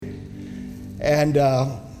And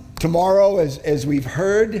tomorrow, as we've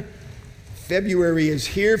heard, February is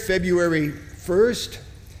here, February 1st,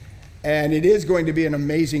 and it is going to be an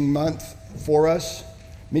amazing month for us.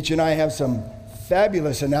 Mitch and I have some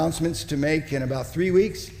fabulous announcements to make in about 3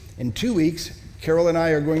 weeks. In 2 weeks, Carol and I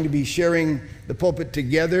are going to be sharing the pulpit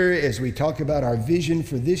together as we talk about our vision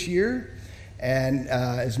for this year. And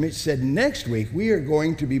as Mitch said, next week, we are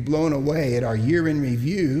going to be blown away at our year in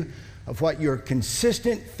review of what your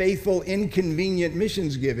consistent, faithful, inconvenient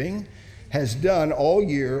missions giving has done all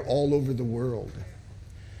year, all over the world.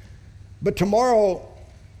 But tomorrow,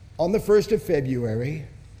 on the 1st of February,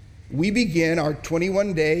 we begin our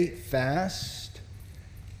 21-day fast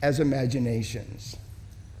as imaginations.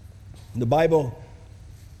 The Bible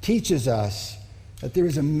teaches us that there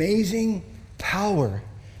is amazing power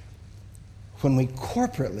when we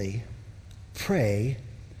corporately pray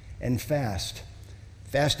and fast.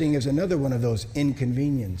 Fasting is another one of those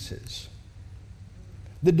inconveniences.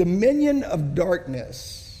 The dominion of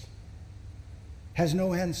darkness has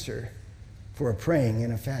no answer for a praying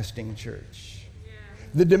and a fasting church.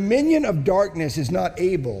 The dominion of darkness is not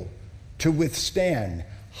able to withstand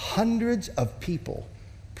hundreds of people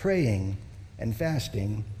praying and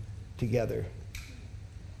fasting together.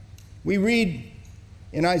 We read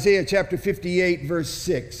in Isaiah chapter 58, verse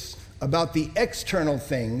 6, about the external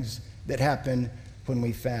things that happen when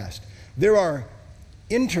we fast. There are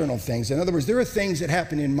internal things. In other words, there are things that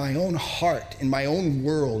happen in my own heart, in my own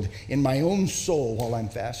world, in my own soul while I'm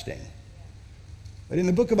fasting. But in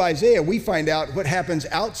the book of Isaiah, we find out what happens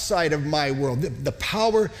outside of my world, the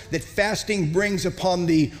power that fasting brings upon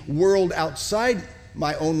the world outside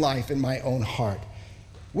my own life and my own heart.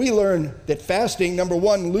 We learn that fasting, number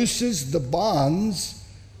one, looses the bonds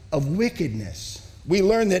of wickedness. We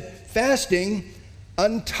learn that fasting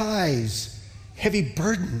unties heavy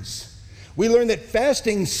burdens. We learn that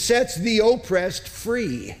fasting sets the oppressed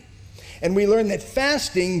free. And we learn that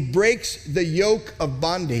fasting breaks the yoke of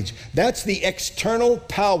bondage. That's the external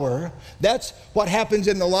power. That's what happens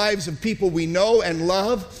in the lives of people we know and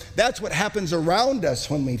love. That's what happens around us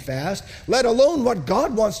when we fast, let alone what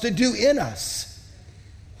God wants to do in us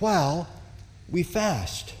while we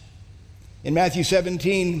fast. In Matthew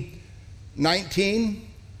 17:19,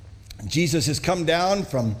 Jesus has come down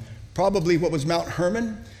from probably what was Mount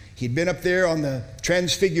Hermon. He'd been up there on the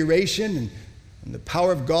Transfiguration, and the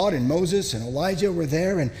power of God and Moses and Elijah were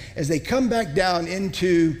there. And as they come back down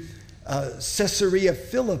into Caesarea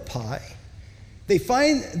Philippi, they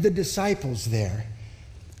find the disciples there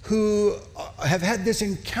who have had this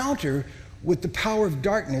encounter with the power of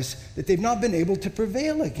darkness that they've not been able to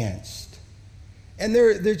prevail against. And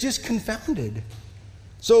they're just confounded.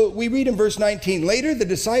 So we read in verse 19, later the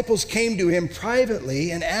disciples came to him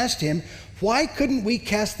privately and asked him, why couldn't we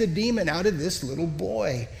cast the demon out of this little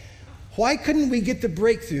boy? Why couldn't we get the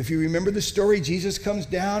breakthrough? If you remember the story, Jesus comes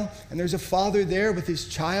down and there's a father there with his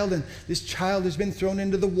child, and this child has been thrown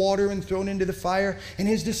into the water and thrown into the fire, and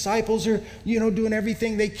his disciples are, doing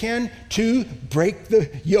everything they can to break the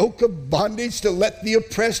yoke of bondage, to let the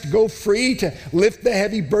oppressed go free, to lift the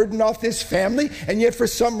heavy burden off this family, and yet for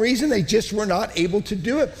some reason they just were not able to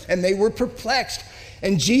do it, and they were perplexed.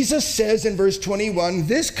 And Jesus says in verse 21,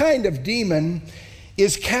 this kind of demon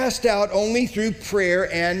is cast out only through prayer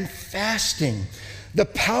and fasting. The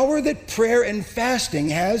power that prayer and fasting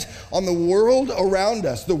has on the world around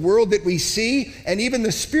us, the world that we see, and even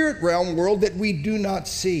the spirit realm world that we do not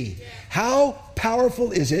see. How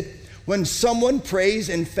powerful is it when someone prays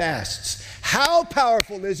and fasts? How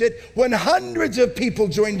powerful is it when hundreds of people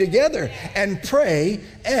join together and pray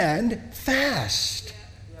and fast?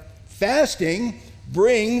 Fasting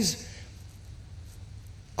brings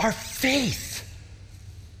our faith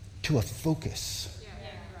to a focus.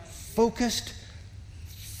 Focused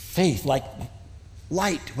faith, like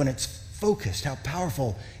light when it's focused, how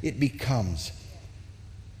powerful it becomes.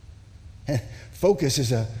 Focus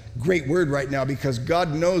is a great word right now because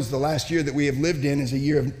God knows the last year that we have lived in is a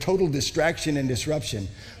year of total distraction and disruption.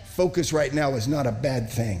 Focus right now is not a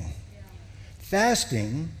bad thing.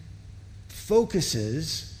 Fasting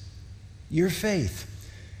focuses your faith,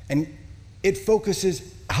 and it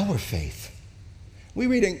focuses our faith. We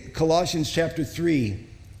read in Colossians chapter 3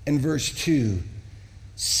 and verse 2,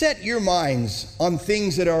 set your minds on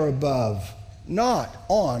things that are above, not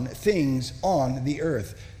on things on the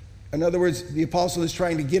earth. In other words, the apostle is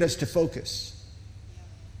trying to get us to focus.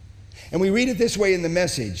 And we read it this way in the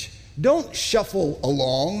Message. Don't shuffle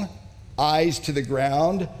along, eyes to the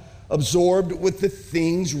ground, absorbed with the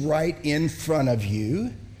things right in front of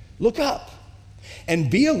you. Look up and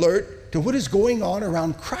be alert to what is going on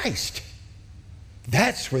around Christ.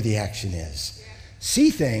 That's where the action is. see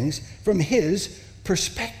things from his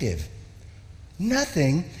perspective.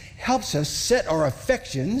 Nothing helps us set our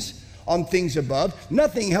affections on things above.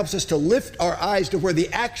 Nothing helps us to lift our eyes to where the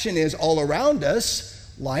action is all around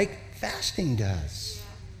us like fasting does.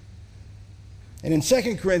 And in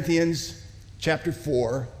 2 Corinthians chapter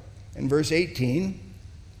 4 and verse 18,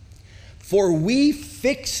 for we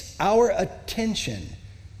fix our attention.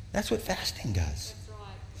 That's what fasting does.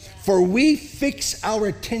 For we fix our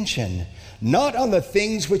attention not on the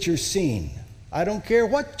things which are seen. I don't care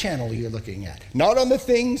what channel you're looking at. Not on the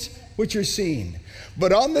things which are seen,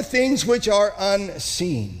 but on the things which are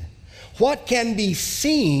unseen. What can be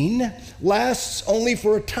seen lasts only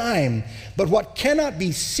for a time, but what cannot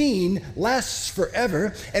be seen lasts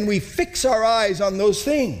forever, and we fix our eyes on those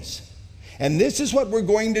things. And this is what we're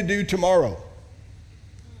going to do tomorrow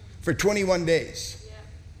for 21 days.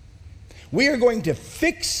 We are going to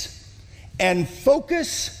fix and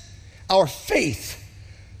focus our faith,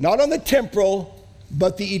 not on the temporal,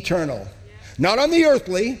 but the eternal. Not on the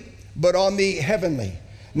earthly, but on the heavenly.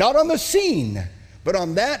 Not on the seen, but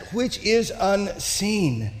on that which is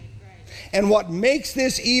unseen. And what makes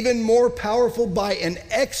this even more powerful by an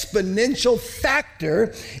exponential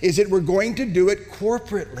factor is that we're going to do it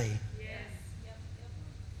corporately.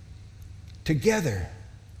 Together.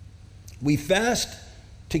 We fast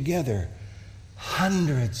together.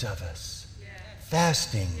 Hundreds of us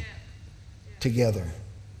fasting together.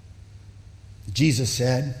 Jesus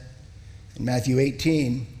said in Matthew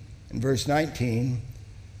 18 and verse 19,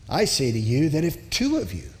 I say to you that if two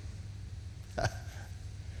of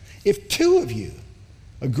you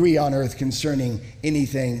agree on earth concerning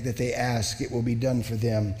anything that they ask, it will be done for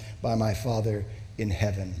them by my Father in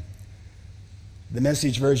heaven. The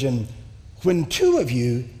Message version, when two of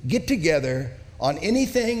you get together on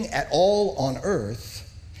anything at all on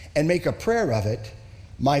earth and make a prayer of it,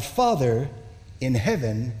 my Father in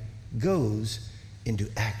heaven goes into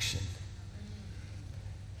action.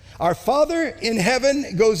 Our Father in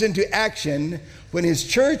heaven goes into action when his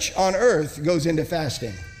church on earth goes into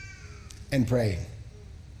fasting and praying.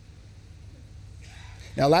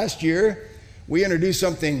 Now, last year, we introduced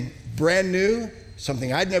something brand new,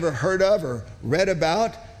 something I'd never heard of or read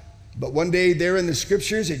about, but one day there in the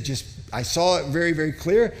scriptures, I saw it very, very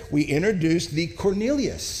clear. We introduced the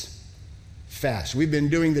Cornelius fast. We've been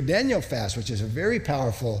doing the Daniel fast, which is a very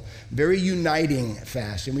powerful, very uniting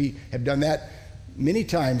fast, and we have done that many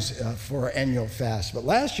times for our annual fast. But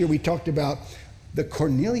last year we talked about the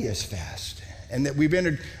Cornelius fast, and that we've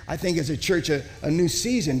entered, I think as a church, a new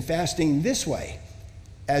season fasting this way,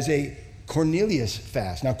 as a Cornelius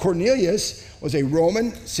fast. Now, Cornelius was a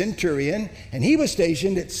Roman centurion, and he was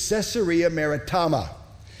stationed at Caesarea Maritima,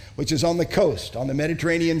 which is on the coast, on the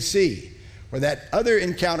Mediterranean Sea, where that other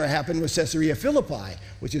encounter happened with Caesarea Philippi,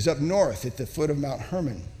 which is up north at the foot of Mount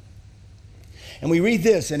Hermon. And we read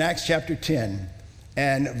this in Acts chapter 10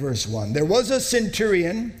 and verse 1. There was a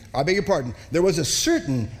certain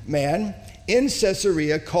man in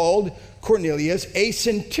Caesarea called Cornelius, a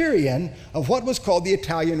centurion of what was called the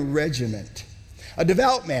Italian regiment, a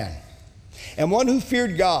devout man, and one who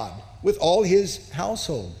feared God with all his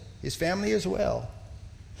household, his family as well,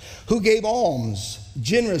 who gave alms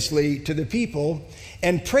generously to the people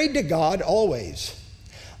and prayed to God always.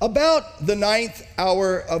 About the 9th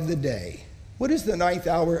hour of the day. What is the 9th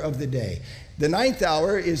hour of the day? The 9th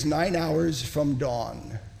hour is 9 hours from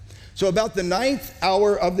dawn. So about the 9th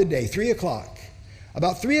hour of the day, 3 o'clock,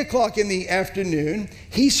 about 3 o'clock in the afternoon,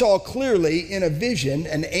 he saw clearly in a vision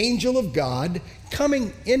an angel of God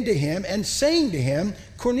coming into him and saying to him,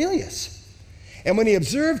 Cornelius. And when he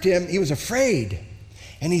observed him, he was afraid.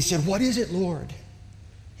 And he said, what is it, Lord?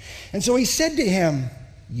 And so he said to him,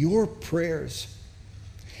 your prayers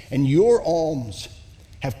and your alms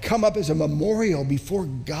have come up as a memorial before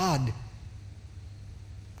God.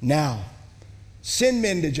 Now, send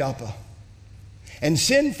men to Joppa and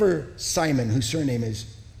send for Simon, whose surname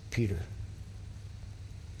is Peter.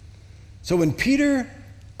 So when Peter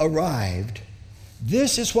arrived,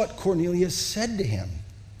 this is what Cornelius said to him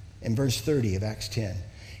in verse 30 of Acts 10.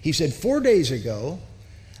 He said, 4 days ago,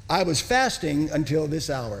 I was fasting until this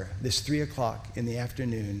hour, this 3 o'clock in the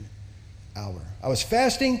afternoon hour. I was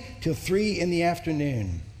fasting till 3 in the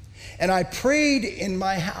afternoon, and I prayed in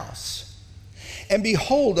my house. And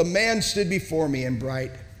behold, a man stood before me in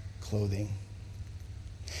bright clothing.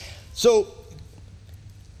 So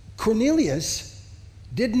Cornelius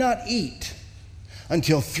did not eat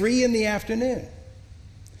until 3 in the afternoon.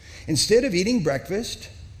 Instead of eating breakfast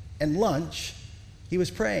and lunch, he was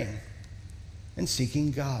praying and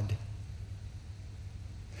seeking God.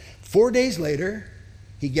 4 days later,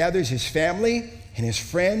 he gathers his family and his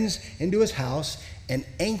friends into his house and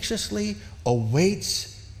anxiously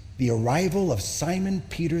awaits the arrival of Simon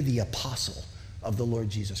Peter, the apostle of the Lord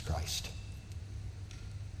Jesus Christ.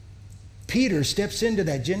 Peter steps into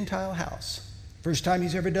that Gentile house. First time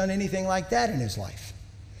he's ever done anything like that in his life.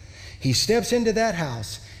 He steps into that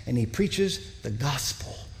house and he preaches the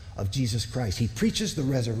gospel of Jesus Christ. He preaches the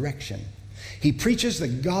resurrection. He preaches the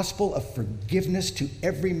gospel of forgiveness to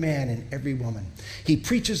every man and every woman. He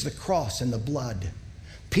preaches the cross and the blood.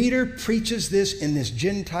 Peter preaches this in this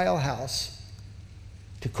Gentile house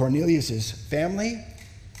to Cornelius' family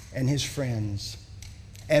and his friends.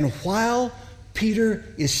 And while Peter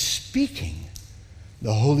is speaking,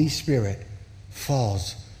 the Holy Spirit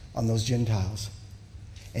falls on those Gentiles.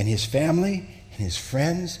 And his family and his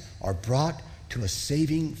friends are brought to a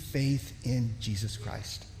saving faith in Jesus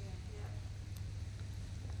Christ.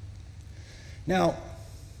 Now,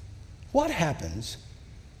 what happens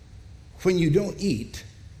when you don't eat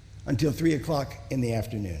until 3 o'clock in the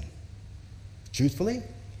afternoon? Truthfully,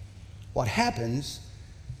 what happens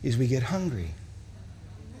is we get hungry.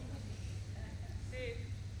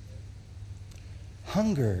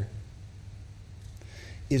 Hunger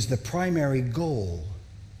is the primary goal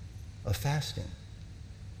of fasting.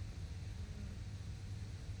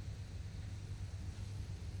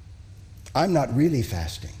 I'm not really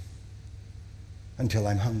fasting until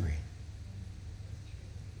I'm hungry.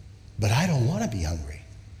 But I don't want to be hungry.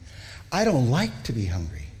 I don't like to be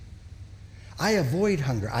hungry. I avoid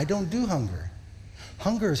hunger. I don't do hunger.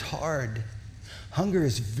 Hunger is hard. Hunger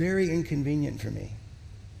is very inconvenient for me.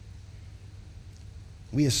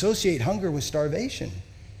 We associate hunger with starvation,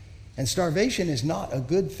 and starvation is not a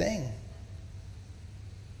good thing.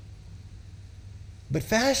 But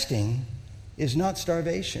fasting is not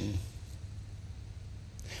starvation.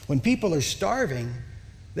 When people are starving,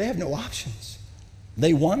 they have no options.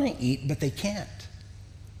 They want to eat, but they can't.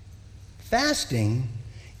 Fasting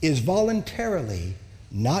is voluntarily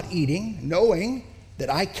not eating, knowing that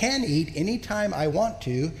I can eat anytime I want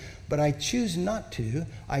to, but I choose not to.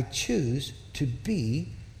 I choose to be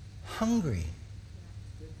hungry.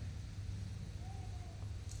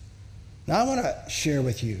 Now I want to share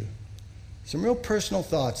with you some real personal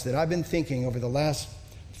thoughts that I've been thinking over the last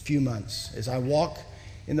few months as I walk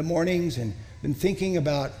in the mornings and been thinking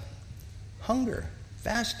about hunger,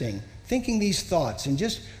 fasting, thinking these thoughts and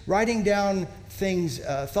just writing down things,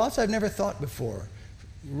 thoughts I've never thought before.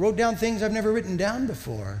 Wrote down things I've never written down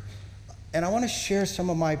before. And I want to share some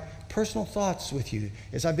of my personal thoughts with you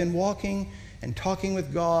as I've been walking and talking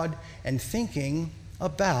with God and thinking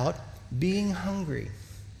about being hungry.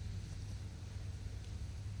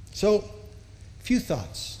 So, a few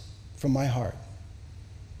thoughts from my heart.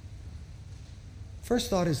 First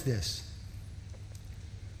thought is this: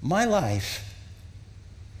 my life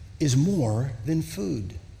is more than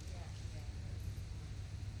food.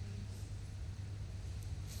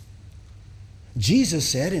 Jesus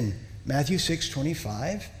said in Matthew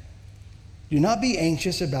 6:25, do not be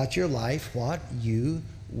anxious about your life, what you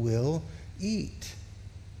will eat.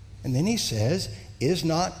 And then he says, is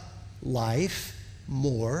not life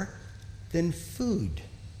more than food?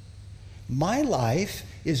 My life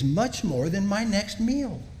is much more than my next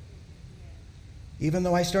meal, even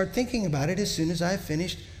though I start thinking about it as soon as I've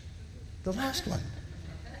finished the last one.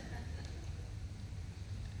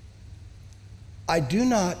 I do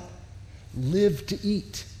not live to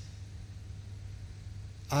eat.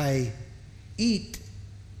 I eat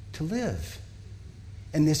to live.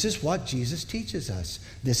 And this is what Jesus teaches us.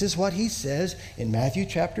 This is what he says in Matthew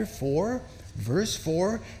chapter 4, verse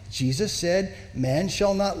 4. Jesus said, man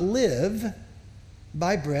shall not live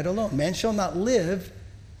by bread alone. Man shall not live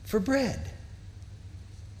for bread.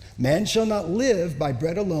 Man shall not live by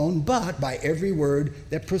bread alone, but by every word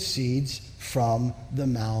that proceeds from the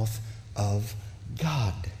mouth of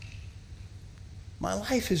God. My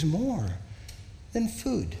life is more than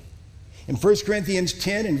food. In 1 Corinthians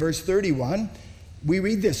 10 and verse 31, we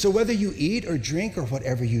read this: so whether you eat or drink or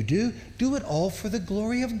whatever you do, do it all for the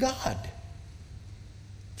glory of God.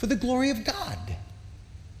 For the glory of God.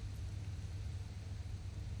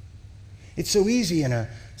 It's so easy in a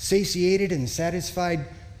satiated and satisfied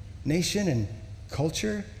nation and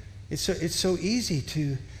culture. It's so easy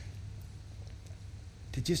to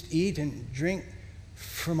just eat and drink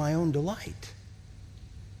for my own delight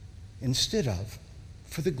instead of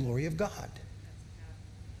for the glory of God.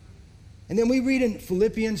 And then we read in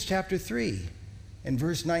Philippians chapter 3 and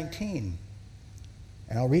verse 19,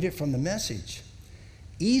 and I'll read it from the Message.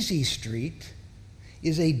 Easy street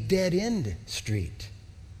is a dead-end street.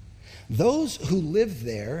 Those who live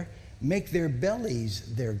there make their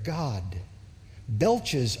bellies their God.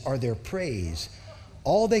 Belches are their praise.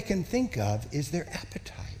 all they can think of is their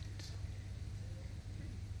appetite.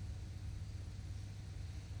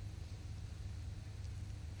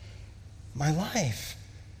 My life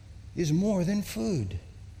is more than food.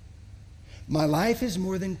 My life is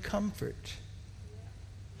more than comfort.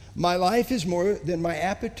 My life is more than my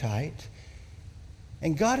appetite.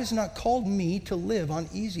 And God has not called me to live on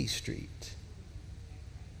easy street.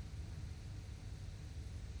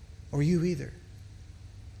 Or you either.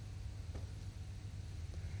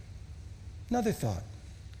 Another thought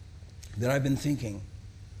that I've been thinking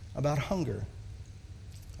about hunger,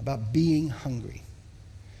 about being hungry.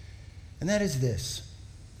 And that is this: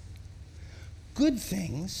 good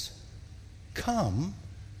things come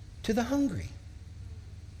to the hungry.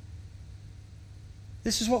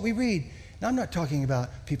 This is what we read. Now, I'm not talking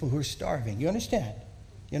about people who are starving. You understand?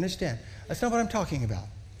 You understand? That's not what I'm talking about.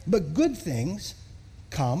 But good things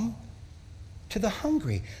come to the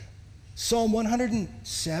hungry. Psalm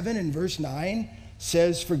 107 and verse 9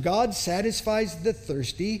 says, "For God satisfies the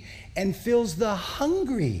thirsty and fills the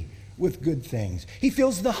hungry with good things." He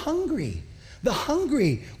fills the hungry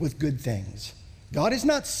with good things. God is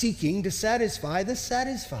not seeking to satisfy the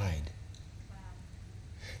satisfied.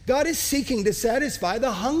 God is seeking to satisfy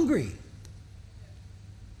the hungry.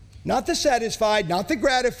 Not the satisfied, not the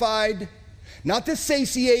gratified, not the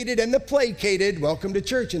satiated and the placated. Welcome to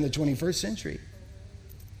church in the 21st century.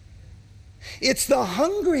 It's the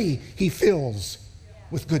hungry he fills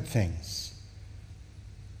with good things.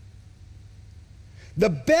 The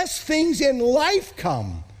best things in life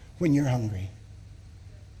come when you're hungry.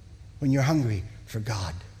 When you're hungry for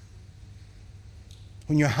God.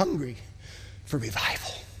 When you're hungry for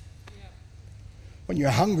revival. When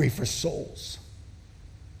you're hungry for souls.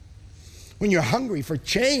 When you're hungry for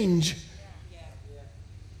change.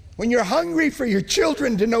 When you're hungry for your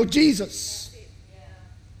children to know Jesus.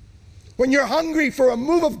 When you're hungry for a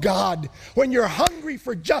move of God. When you're hungry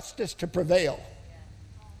for justice to prevail.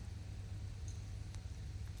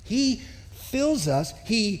 He fills us.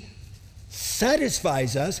 He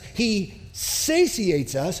satisfies us. He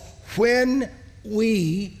satiates us when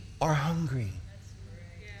we are hungry.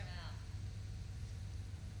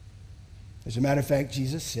 As a matter of fact,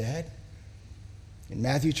 Jesus said in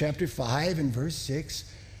Matthew chapter 5 and verse 6,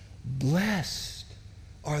 "Blessed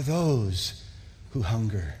are those who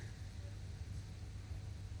hunger."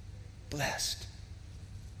 Blessed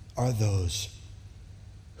are those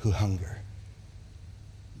who hunger.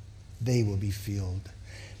 They will be filled.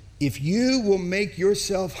 If you will make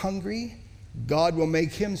yourself hungry, God will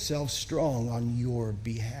make himself strong on your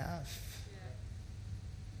behalf.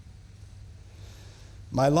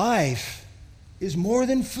 My life is more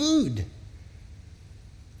than food.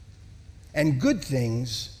 And good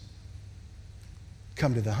things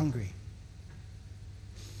come to the hungry.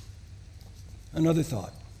 Another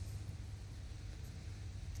thought.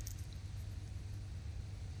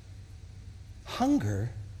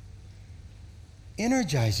 Hunger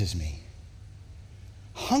energizes me.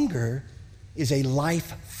 Hunger is a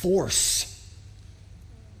life force.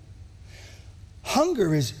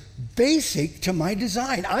 Hunger is basic to my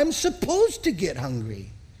design. I'm supposed to get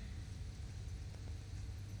hungry.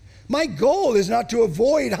 My goal is not to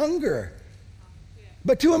avoid hunger,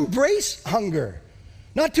 but to embrace hunger.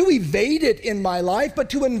 Not to evade it in my life, but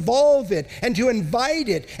to involve it and to invite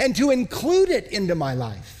it and to include it into my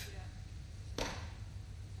life.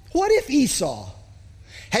 What if Esau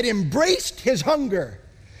had embraced his hunger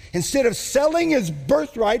instead of selling his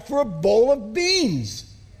birthright for a bowl of beans?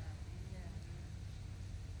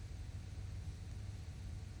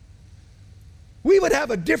 We would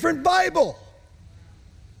have a different Bible.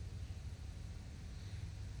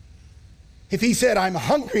 If he said, "I'm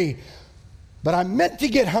hungry, but I'm meant to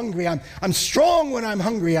get hungry. I'm strong when I'm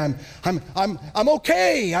hungry. I'm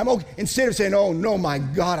okay. Instead of saying, "Oh no, my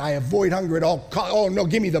God, I avoid hunger at all costs. Oh no,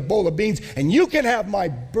 give me the bowl of beans and you can have my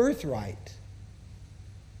birthright."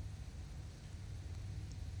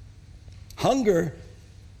 Hunger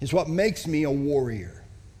is what makes me a warrior.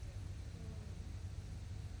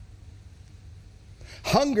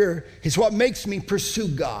 Hunger is what makes me pursue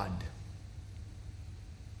God.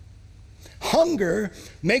 Hunger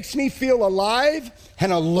makes me feel alive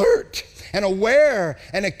and alert and aware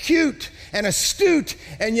and acute and astute,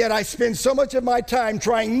 and yet I spend so much of my time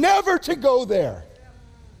trying never to go there.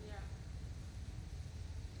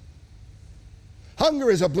 Hunger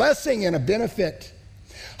is a blessing and a benefit.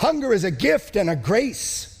 Hunger is a gift and a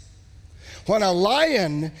grace. When a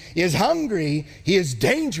lion is hungry, he is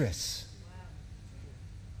dangerous.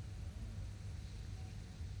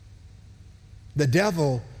 The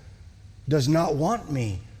devil does not want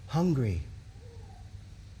me hungry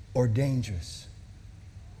or dangerous.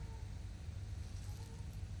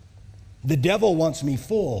 The devil wants me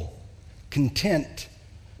full, content,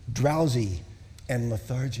 drowsy, and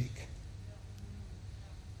lethargic.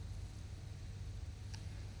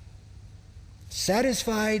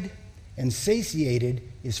 Satisfied and satiated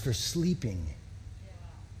is for sleeping.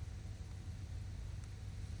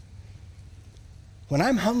 When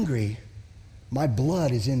I'm hungry, my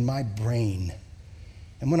blood is in my brain.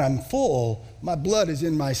 And when I'm full, my blood is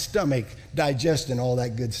in my stomach, digesting all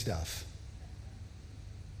that good stuff.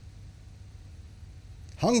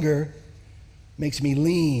 Hunger makes me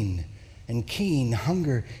lean and keen.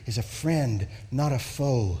 Hunger is a friend, not a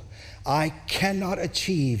foe. I cannot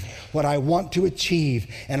achieve what I want to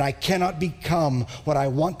achieve, and I cannot become what I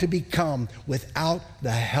want to become without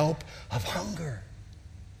the help of hunger.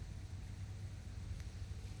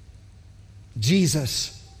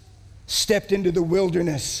 Jesus stepped into the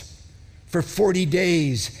wilderness for 40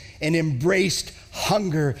 days and embraced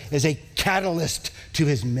hunger as a catalyst to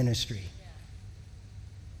his ministry.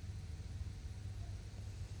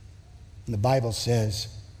 And the Bible says,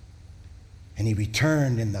 and he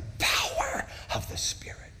returned in the power of the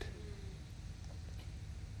Spirit.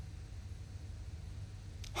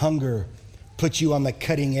 Hunger puts you on the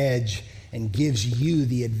cutting edge and gives you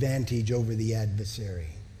the advantage over the adversary.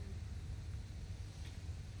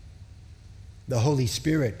 The Holy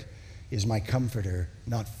Spirit is my comforter,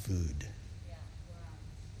 not food.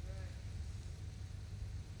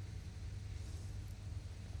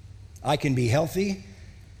 I can be healthy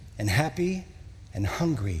and happy and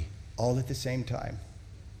hungry all at the same time.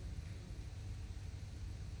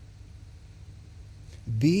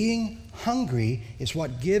 Being hungry is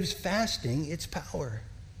what gives fasting its power.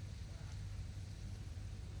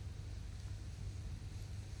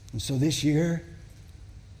 And so this year,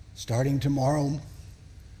 starting tomorrow,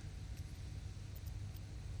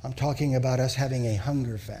 I'm talking about us having a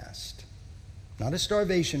hunger fast. Not a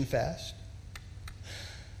starvation fast,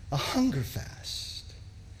 a hunger fast.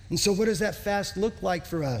 And so what does that fast look like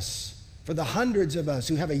for us? For the hundreds of us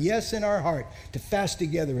who have a yes in our heart to fast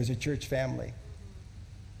together as a church family.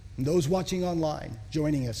 And those watching online,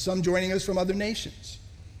 joining us, some joining us from other nations.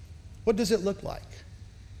 What does it look like?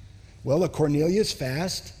 Well, a Cornelius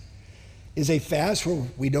fast is a fast where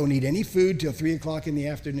we don't eat any food till 3 o'clock in the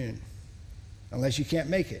afternoon, unless you can't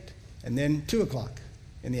make it, and then 2 o'clock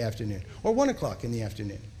in the afternoon, or 1 o'clock in the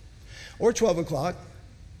afternoon, or 12 o'clock,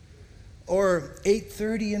 or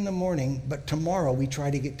 8:30 in the morning, but tomorrow we try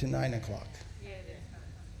to get to 9 o'clock.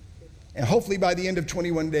 And hopefully by the end of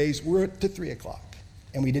 21 days, we're to 3 o'clock,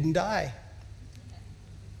 and we didn't die.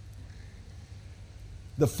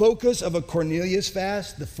 The focus of a Cornelius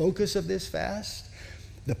fast, the focus of this fast,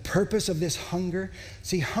 the purpose of this hunger.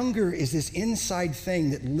 See, hunger is this inside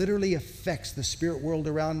thing that literally affects the spirit world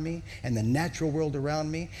around me and the natural world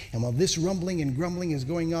around me. And while this rumbling and grumbling is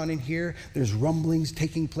going on in here, there's rumblings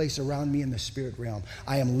taking place around me in the spirit realm.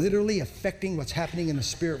 I am literally affecting what's happening in the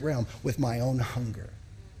spirit realm with my own hunger.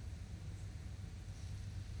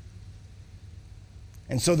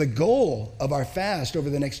 And so the goal of our fast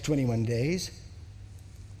over the next 21 days,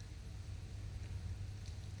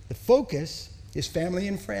 the focus is family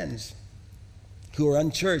and friends who are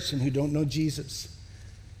unchurched and who don't know Jesus.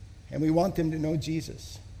 And we want them to know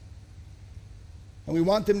Jesus. And we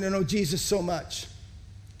want them to know Jesus so much.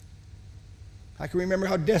 I can remember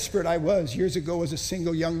how desperate I was years ago as a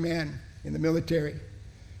single young man in the military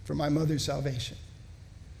for my mother's salvation.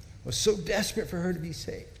 I was so desperate for her to be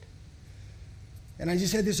saved. And I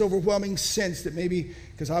just had this overwhelming sense that maybe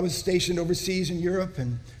because I was stationed overseas in Europe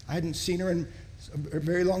and I hadn't seen her in a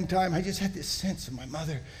very long time, I just had this sense of my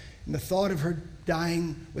mother, and the thought of her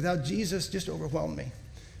dying without Jesus just overwhelmed me.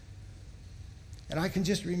 And I can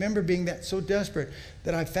just remember being that so desperate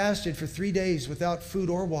that I fasted for 3 days without food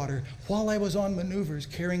or water while I was on maneuvers,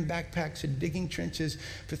 carrying backpacks and digging trenches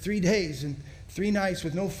for 3 days and 3 nights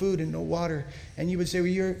with no food and no water. And you would say,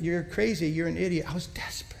 well, you're crazy, you're an idiot. I was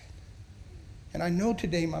desperate. And I know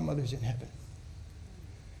today my mother's in heaven.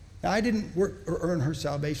 Now, I didn't work or earn her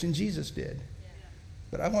salvation, Jesus did.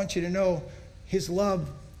 But I want you to know his love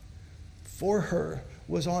for her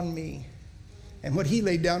was on me. And what he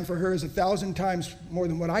laid down for her is 1,000 times more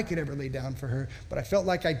than what I could ever lay down for her. But I felt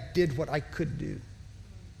like I did what I could do.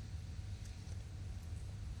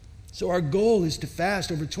 So our goal is to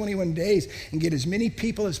fast over 21 days and get as many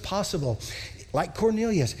people as possible, like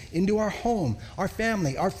Cornelius, into our home, our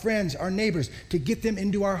family, our friends, our neighbors, to get them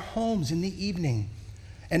into our homes in the evening.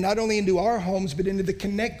 And not only into our homes, but into the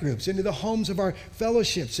connect groups, into the homes of our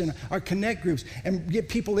fellowships and our connect groups, and get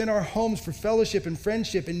people in our homes for fellowship and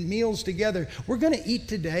friendship and meals together. We're going to eat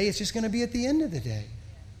today. It's just going to be at the end of the day.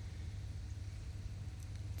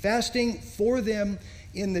 Fasting for them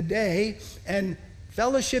in the day and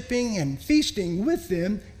fellowshipping and feasting with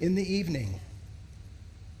them in the evening.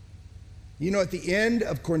 You know, at the end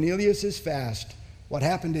of Cornelius' fast, what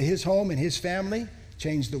happened to his home and his family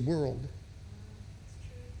changed the world.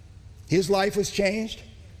 His life was changed.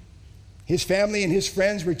 His family and his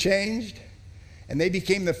friends were changed. And they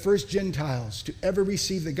became the first Gentiles to ever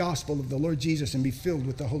receive the gospel of the Lord Jesus and be filled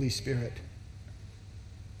with the Holy Spirit.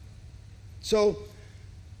 So,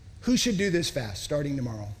 who should do this fast starting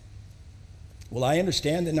tomorrow? Well, I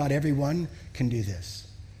understand that not everyone can do this.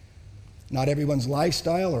 Not everyone's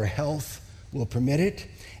lifestyle or health will permit it,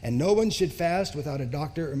 and no one should fast without a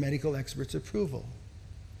doctor or medical expert's approval.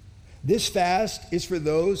 This fast is for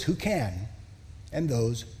those who can and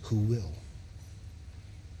those who will.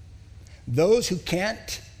 Those who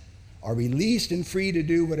can't are released and free to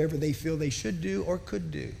do whatever they feel they should do or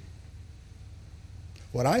could do.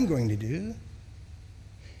 What I'm going to do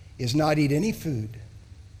is not eat any food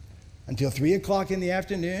until 3 o'clock in the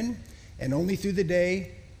afternoon, and only through the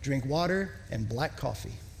day drink water and black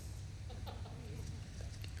coffee.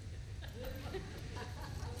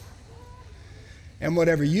 And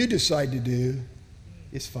whatever you decide to do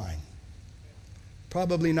is fine.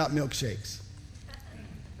 Probably not milkshakes.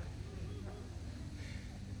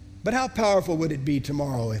 But how powerful would it be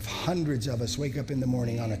tomorrow if hundreds of us wake up in the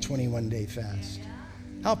morning on a 21-day fast?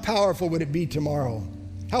 How powerful would it be tomorrow?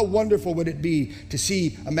 How wonderful would it be to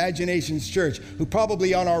see Imaginations Church, who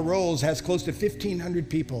probably on our rolls has close to 1,500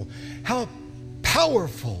 people. How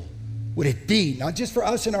powerful would it be, not just for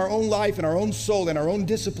us in our own life, in our own soul, in our own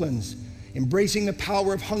disciplines, embracing the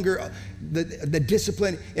power of hunger, the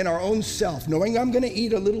discipline in our own self, knowing I'm going to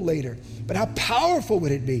eat a little later. But how powerful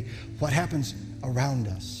would it be what happens around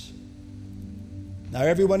us? Now,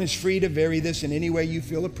 everyone is free to vary this in any way you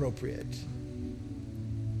feel appropriate.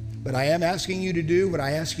 But I am asking you to do what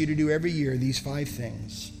I ask you to do every year, these 5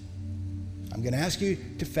 things. I'm going to ask you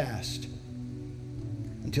to fast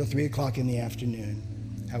until 3 o'clock in the afternoon,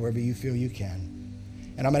 however you feel you can.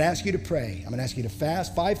 And I'm going to ask you to pray. I'm going to ask you to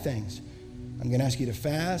fast 5 things. I'm going to ask you to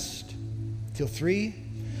fast till 3.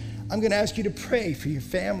 I'm going to ask you to pray for your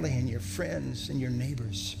family and your friends and your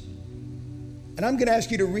neighbors. And I'm going to ask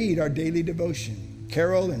you to read our daily devotion.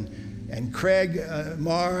 Carol and Craig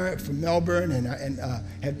Marr from Melbourne and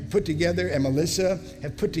have put together, and Melissa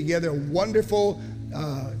have put together a wonderful,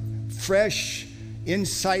 fresh,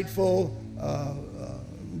 insightful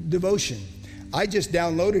devotion. I just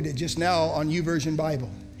downloaded it just now on YouVersion Bible.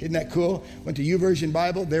 Isn't that cool? Went to YouVersion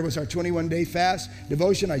Bible. There was our 21-day fast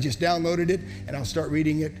devotion. I just downloaded it, and I'll start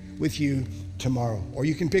reading it with you tomorrow. Or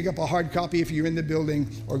you can pick up a hard copy if you're in the building,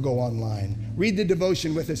 or go online. Read the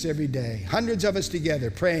devotion with us every day. Hundreds of us together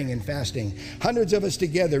praying and fasting. Hundreds of us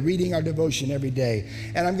together reading our devotion every day.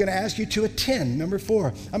 And I'm going to ask you to attend. Number 4,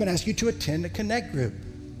 I'm going to ask you to attend a connect group.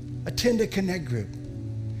 Attend a connect group.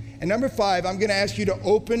 And number 5, I'm going to ask you to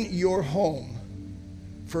open your home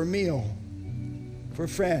for a meal, for a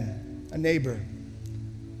friend, a neighbor.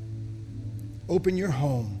 Open your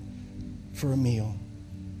home for a meal.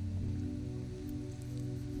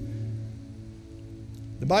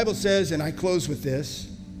 The Bible says, and I close with this,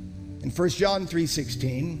 in 1 John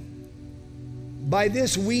 3:16, by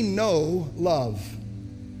this we know love,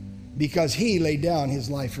 because he laid down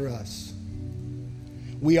his life for us.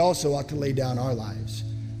 We also ought to lay down our lives.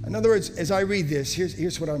 In other words, as I read this,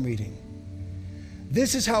 here's what I'm reading.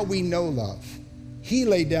 This is how we know love. He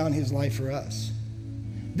laid down his life for us.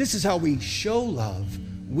 This is how we show love.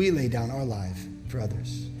 We lay down our life for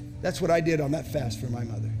others. That's what I did on that fast for my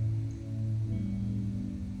mother.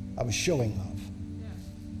 I was showing love.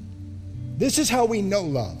 This is how we know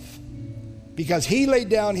love, because he laid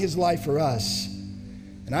down his life for us.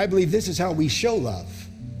 And I believe this is how we show love.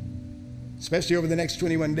 Especially over the next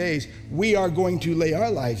 21 days, we are going to lay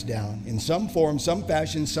our lives down in some form, some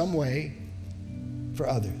fashion, some way for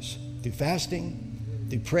others. Through fasting,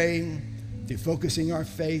 through praying, through focusing our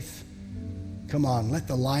faith. Come on, let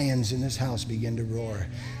the lions in this house begin to roar.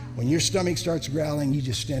 When your stomach starts growling, you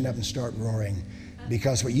just stand up and start roaring.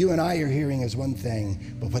 Because what you and I are hearing is one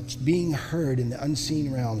thing, but what's being heard in the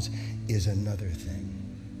unseen realms is another thing.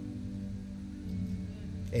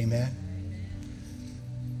 Amen?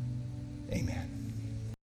 Amen.